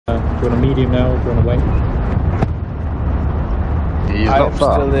you want a medium now, or do you want to wait? He's not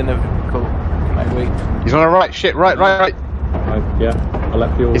far. I'm still in a vehicle. Can I wait? He's on the right. Shit, right. Yeah, I'll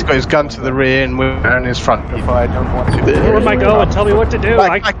let fuel. He's got his gun to the rear and we're in his front. If I don't want to. Where am I going? Tell me what to do.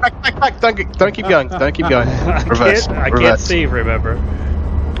 Back. Don't keep going. Don't keep going. Reverse. I can't see, remember.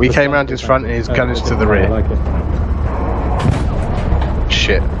 We came around his front and his gun is to the rear. I like it.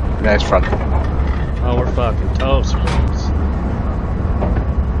 Shit. Now his front. Oh, we're fucking toast.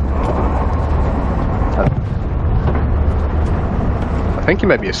 I think he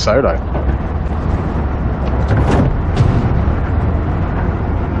may be a solo.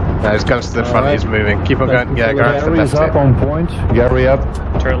 No, his gun's to the front, he's moving. Keep on going. Yeah, go left. Gary's up on point. Gary up.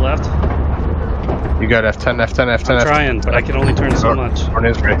 Turn left. You go left, turn left. I'm trying, but I can only turn so much. On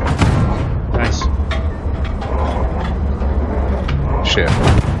his rear. Nice. Shit.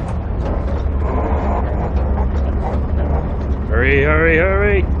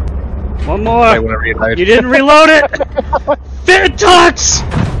 Hurry. One more. I want to reload. You didn't reload it! Tux!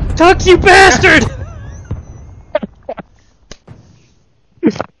 Tux, you bastard!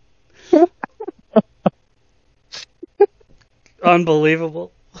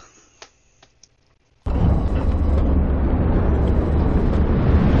 Unbelievable.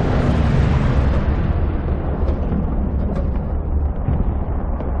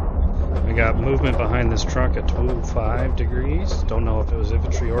 We got movement behind this truck at 25 degrees. Don't know if it was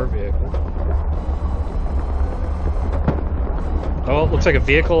infantry or vehicle. Oh, it looks like a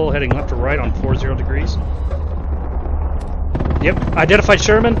vehicle heading left or right on 40 degrees. Yep, identified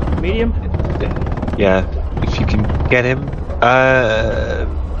Sherman, medium. Yeah, if you can get him.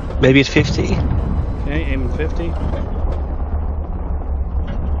 Maybe it's 50. Okay, aiming 50.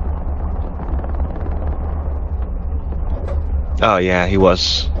 Oh yeah, he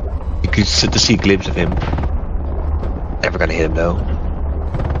was. You could see a glimpse of him. Never gonna hit him though.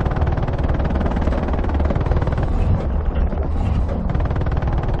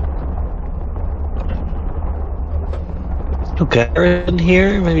 Okay, in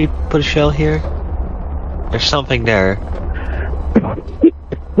here. Maybe put a shell here. There's something there.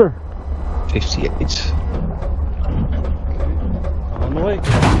 58. On the way.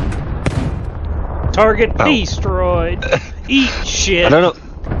 Target destroyed. Eat shit. I don't know.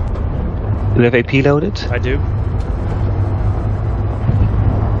 Do you have AP loaded? I do.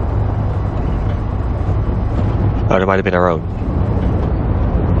 Oh, there might have been our own.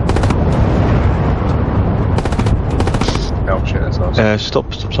 Oh shit, that's awesome. Stop.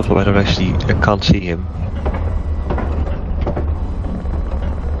 I don't actually. I can't see him.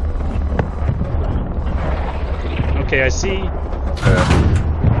 Okay, I see.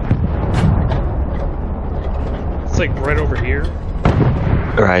 It's like right over here.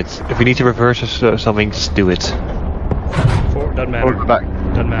 Alright, if we need to reverse or something, just do it. Forward, doesn't matter. Forward, back.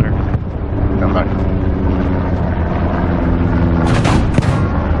 Doesn't matter. Come back.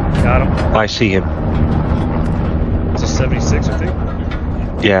 Got him. I see him. It's a 76, I think.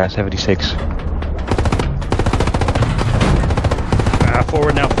 Yeah, 76.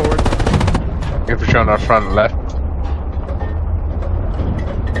 Forward now, forward. Infantry on our front left.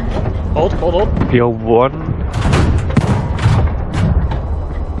 Hold. PO1.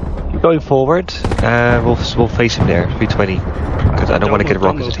 Keep going forward. We'll face him there, 320. Because I don't want to get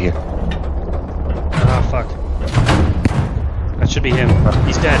rocketed here. Ah, fuck. That should be him.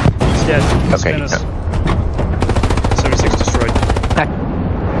 He's dead. Okay. Spin us. 76 destroyed.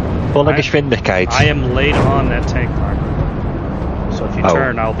 Volle Geschwindigkeit. I am late on that tank mark. So if you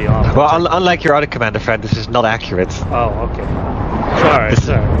turn, I'll be on. Well, unlike your other commander friend, this is not accurate. Oh, okay. Sorry.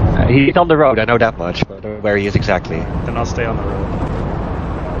 He's on the road, I know that much, but I don't know where he is exactly. Then I'll stay on the road.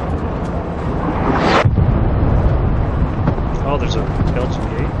 Oh, there's a Belgian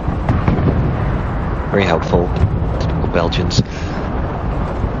gate. Very helpful. Typical Belgians.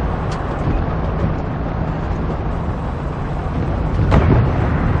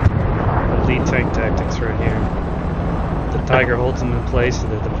 Lead tank tactics right here. The Tiger holds them in place,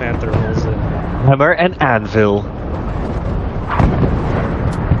 and the Panther holds it. Hammer and anvil.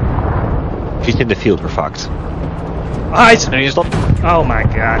 If he's in the field, we're fucked. Eyes! No, he's not. Oh my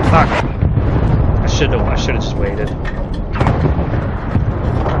god, fuck. I should have just waited.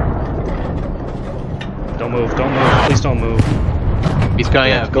 Don't move, please don't move. He's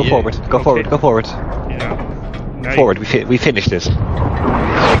going out. Go forward, go forward. Yeah. Now Forward, we finished this.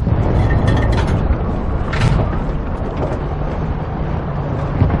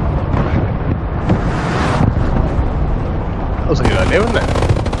 That was a good idea, wasn't it?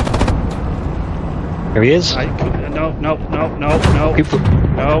 Here he is. No. No,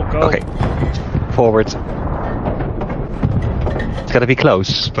 go. Okay. Forward. It's gotta be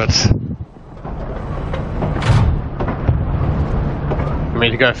close, but I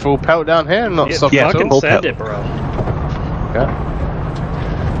mean, to go full pelt down here and not Yeah, stop yeah, at fucking all? full send pelt. it, bro. Okay.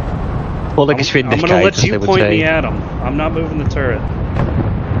 well, like a I'm gonna let you they would point say. me at him. I'm not moving the turret.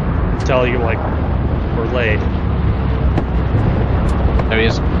 Tell you like we're laid. There he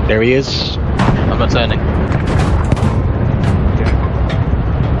is. There he is. I'm not turning. Okay.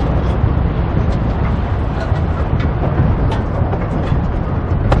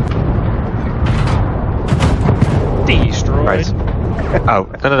 Destroyed. Right. Oh,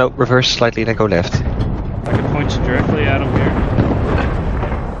 no. Reverse slightly, then go left. I can point you directly at him here.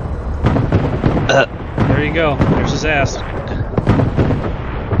 There you go. There's his ass.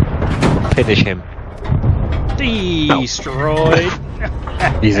 Finish him. Destroyed.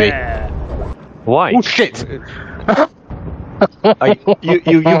 Easy. Why? Oh shit!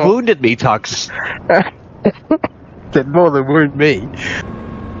 You wounded me, Tox. Did more than wound me.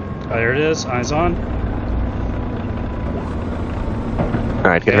 Oh, there it is. Eyes on.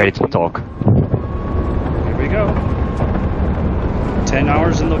 Alright, get ready to talk. Here we go. 10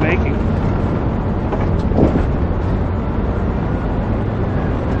 hours in the making.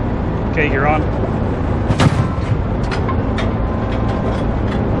 Okay, you're on.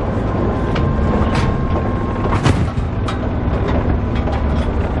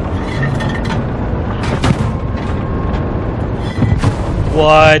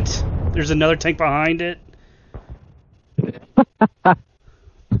 What? There's another tank behind it?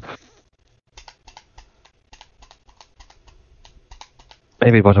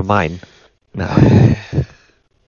 Maybe one of mine. No.